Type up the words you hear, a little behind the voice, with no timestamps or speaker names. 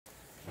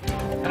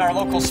in our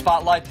local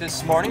spotlight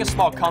this morning, a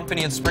small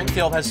company in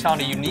Springfield has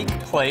found a unique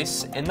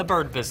place in the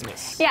bird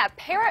business. Yeah,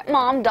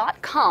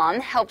 Parrot-Mom.com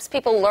helps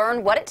people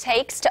learn what it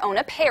takes to own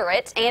a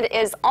parrot and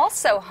is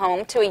also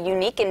home to a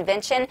unique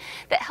invention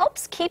that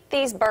helps keep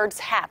these birds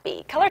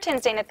happy.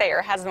 KOLR10's Dana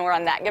Thayer has more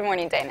on that. Good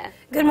morning, Dana.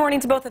 Good morning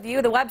to both of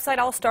you. The website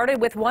all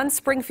started with one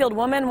Springfield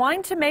woman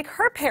wanting to make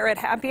her parrot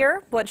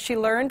happier. What she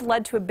learned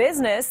led to a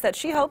business that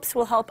she hopes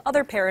will help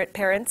other parrot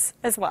parents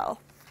as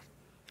well.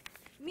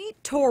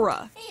 Meet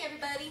Tora. Hey,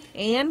 everybody.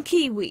 And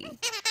Kiwi.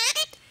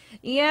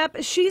 Yep,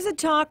 she's a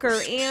talker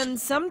and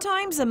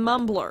sometimes a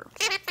mumbler.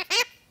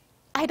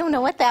 I don't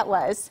know what that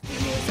was.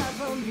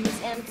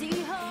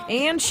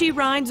 And she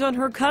rides on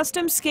her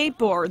custom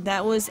skateboard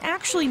that was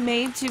actually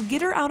made to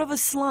get her out of a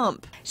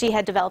slump. She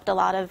had developed a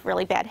lot of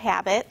really bad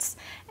habits,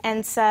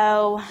 and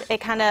so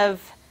it kind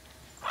of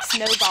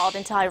snowballed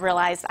until I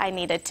realized I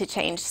needed to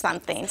change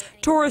something.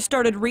 Tora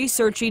started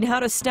researching how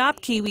to stop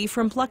Kiwi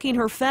from plucking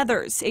her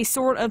feathers, a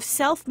sort of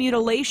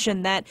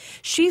self-mutilation that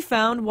she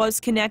found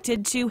was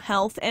connected to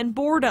health and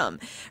boredom.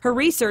 Her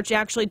research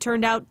actually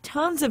turned out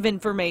tons of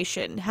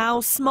information,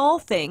 how small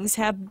things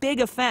have big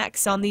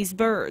effects on these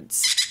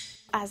birds.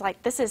 I was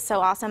like, this is so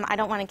awesome. I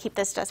don't want to keep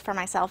this just for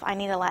myself. I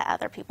need to let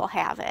other people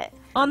have it.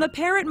 On the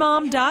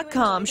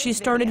Parrotmom.com, she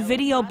started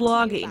video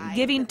blogging,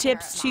 giving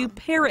tips to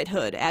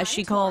Parrot-Hood, as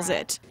she calls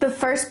it. The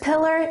first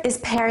pillar is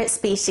parrot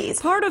species.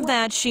 Part of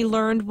that, she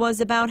learned,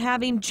 was about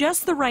having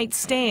just the right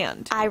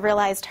stand. I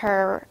realized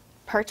her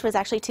perch was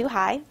actually too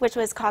high, which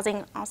was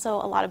causing also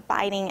a lot of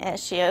biting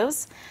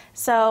issues.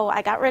 So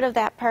I got rid of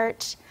that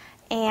perch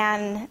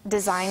and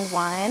designed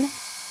one.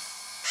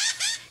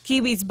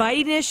 Kiwi's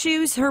biting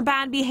issues, her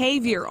bad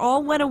behavior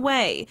all went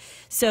away.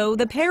 So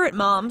the Parrot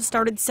Mom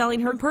started selling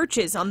her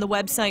perches on the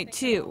website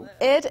too.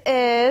 It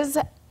is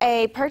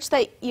a perch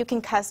that you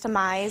can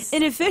customize.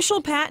 An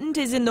official patent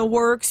is in the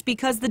works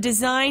because the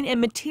design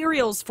and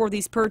materials for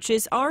these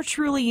perches are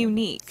truly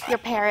unique. Your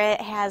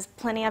parrot has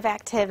plenty of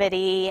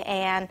activity,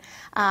 and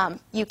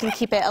you can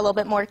keep it a little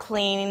bit more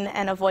clean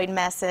and avoid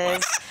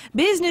messes.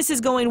 Business is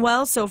going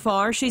well so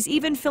far. She's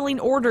even filling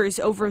orders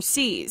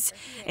overseas.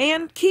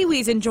 And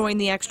Kiwi's enjoying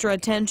the extra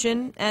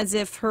attention, as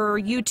if her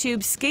YouTube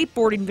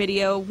skateboarding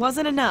video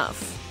wasn't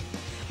enough.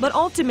 But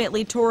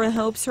ultimately, Tora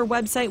hopes her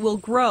website will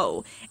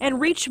grow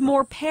and reach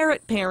more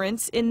parrot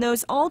parents in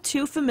those all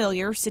too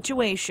familiar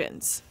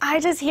situations. I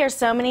just hear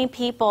so many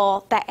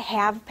people that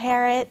have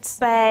parrots,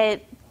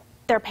 but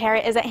their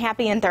parrot isn't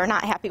happy and they're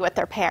not happy with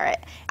their parrot.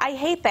 I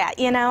hate that.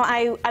 You know,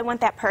 I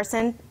want that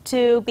person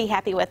to be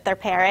happy with their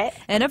parrot.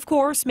 And of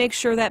course, make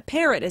sure that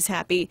parrot is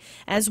happy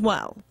as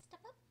well.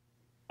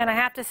 And I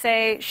have to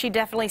say, she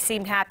definitely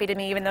seemed happy to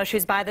me, even though she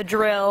was by the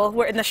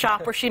drill, in the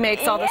shop where she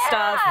makes all the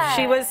stuff.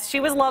 She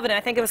was loving it.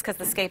 I think it was because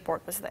the skateboard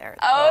was there.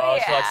 Oh,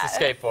 yeah. She likes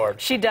the skateboard.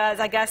 She does.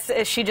 I guess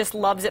she just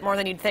loves it more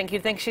than you'd think.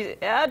 You'd think she,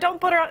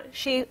 don't put her on.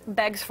 She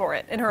begs for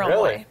it in her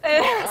own way.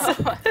 In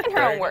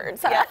her own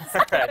words. All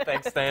right,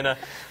 thanks, Dana.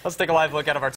 Let's take a live look out of our